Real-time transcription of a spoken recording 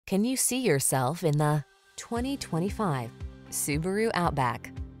Can you see yourself in the 2025 Subaru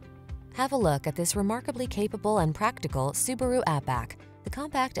Outback? Have a look at this remarkably capable and practical Subaru Outback, the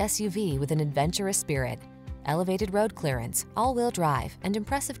compact SUV with an adventurous spirit. Elevated road clearance, all-wheel drive, and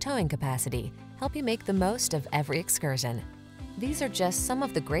impressive towing capacity help you make the most of every excursion. These are just some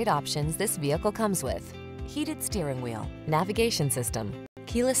of the great options this vehicle comes with: heated steering wheel, navigation system,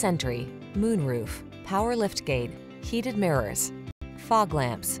 keyless entry, moonroof, power liftgate, heated mirrors, fog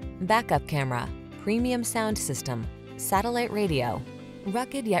lamps, backup camera, premium sound system, satellite radio.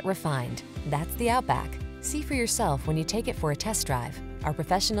 Rugged yet refined, that's the Outback. See for yourself when you take it for a test drive. Our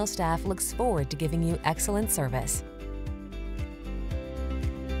professional staff looks forward to giving you excellent service.